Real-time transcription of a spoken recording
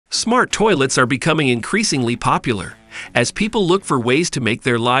Smart toilets are becoming increasingly popular as people look for ways to make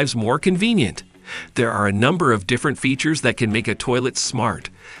their lives more convenient. There are a number of different features that can make a toilet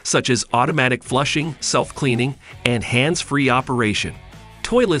smart, such as automatic flushing, self-cleaning, and hands-free operation.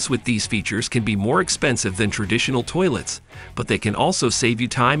 Toilets with these features can be more expensive than traditional toilets, but they can also save you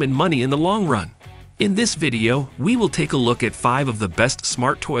time and money in the long run. In this video, we will take a look at 5 of the best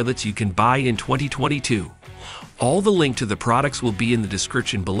smart toilets you can buy in 2022. All the link to the products will be in the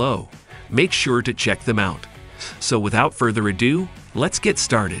description below. Make sure to check them out. So without further ado, let's get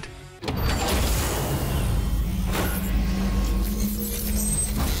started.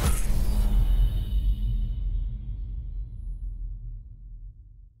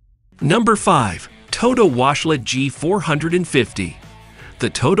 Number 5. Toto Washlet G450. The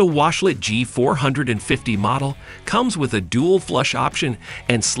Toto Washlet G450 model comes with a dual flush option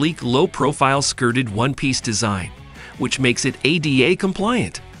and sleek low-profile skirted one-piece design, which makes it ADA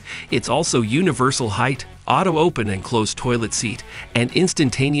compliant. It's also universal height, auto-open and close toilet seat, and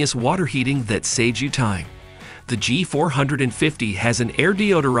instantaneous water heating that saves you time. The G450 has an air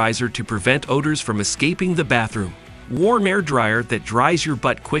deodorizer to prevent odors from escaping the bathroom, warm air dryer that dries your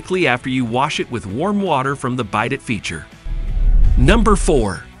butt quickly after you wash it with warm water from the Bidet feature. Number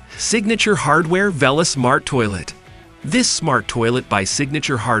 4. Signature Hardware Vela Smart Toilet. This smart toilet by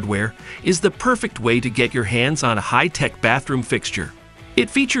Signature Hardware is the perfect way to get your hands on a high-tech bathroom fixture. It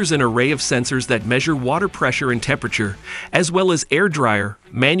features an array of sensors that measure water pressure and temperature, as well as air dryer,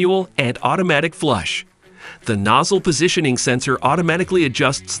 manual, and automatic flush. The nozzle positioning sensor automatically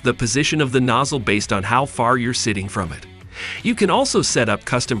adjusts the position of the nozzle based on how far you're sitting from it. You can also set up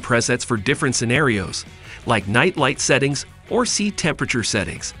custom presets for different scenarios, like night light settings or seat temperature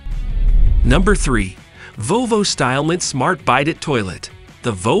settings. Number 3. Volvo Stylément Smart Bidet Toilet.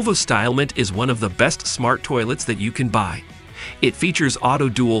 The Volvo Stylément is one of the best smart toilets that you can buy. It features auto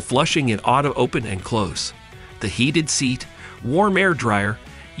dual flushing and auto open and close. The heated seat, warm air dryer,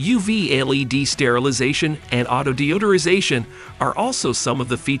 UV LED sterilization, and auto deodorization are also some of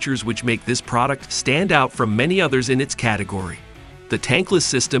the features which make this product stand out from many others in its category. The tankless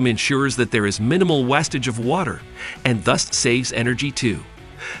system ensures that there is minimal wastage of water and thus saves energy too.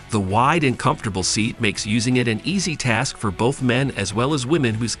 The wide and comfortable seat makes using it an easy task for both men as well as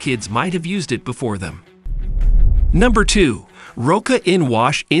women whose kids might have used it before them. Number 2. Roca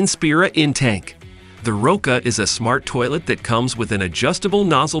In-Wash Inspira In-Tank. The Roca is a smart toilet that comes with an adjustable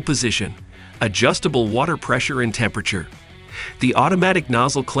nozzle position, adjustable water pressure and temperature. The automatic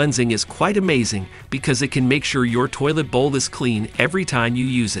nozzle cleansing is quite amazing because it can make sure your toilet bowl is clean every time you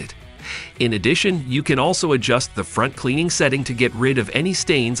use it. In addition, you can also adjust the front cleaning setting to get rid of any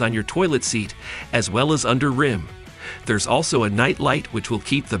stains on your toilet seat as well as under rim. There's also a night light which will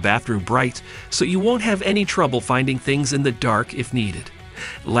keep the bathroom bright, so you won't have any trouble finding things in the dark if needed.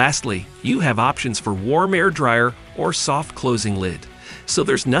 Lastly, you have options for warm air dryer or soft closing lid, so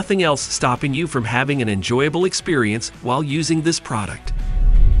there's nothing else stopping you from having an enjoyable experience while using this product.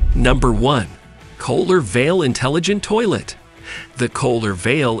 Number 1. Kohler Vela Intelligent Toilet. The Kohler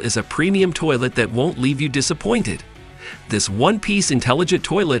Vela is a premium toilet that won't leave you disappointed. This one-piece intelligent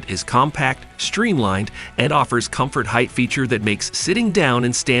toilet is compact, streamlined, and offers comfort height feature that makes sitting down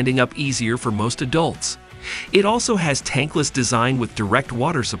and standing up easier for most adults. It also has tankless design with direct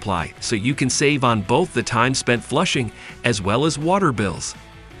water supply, so you can save on both the time spent flushing as well as water bills.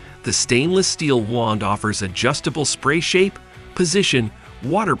 The stainless steel wand offers adjustable spray shape, position,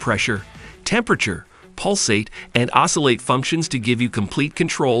 water pressure, temperature, pulsate, and oscillate functions to give you complete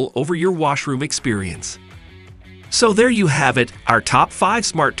control over your washroom experience. So there you have it, our top 5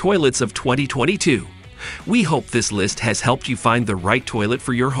 smart toilets of 2022. We hope this list has helped you find the right toilet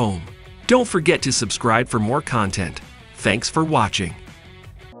for your home. Don't forget to subscribe for more content. Thanks for watching.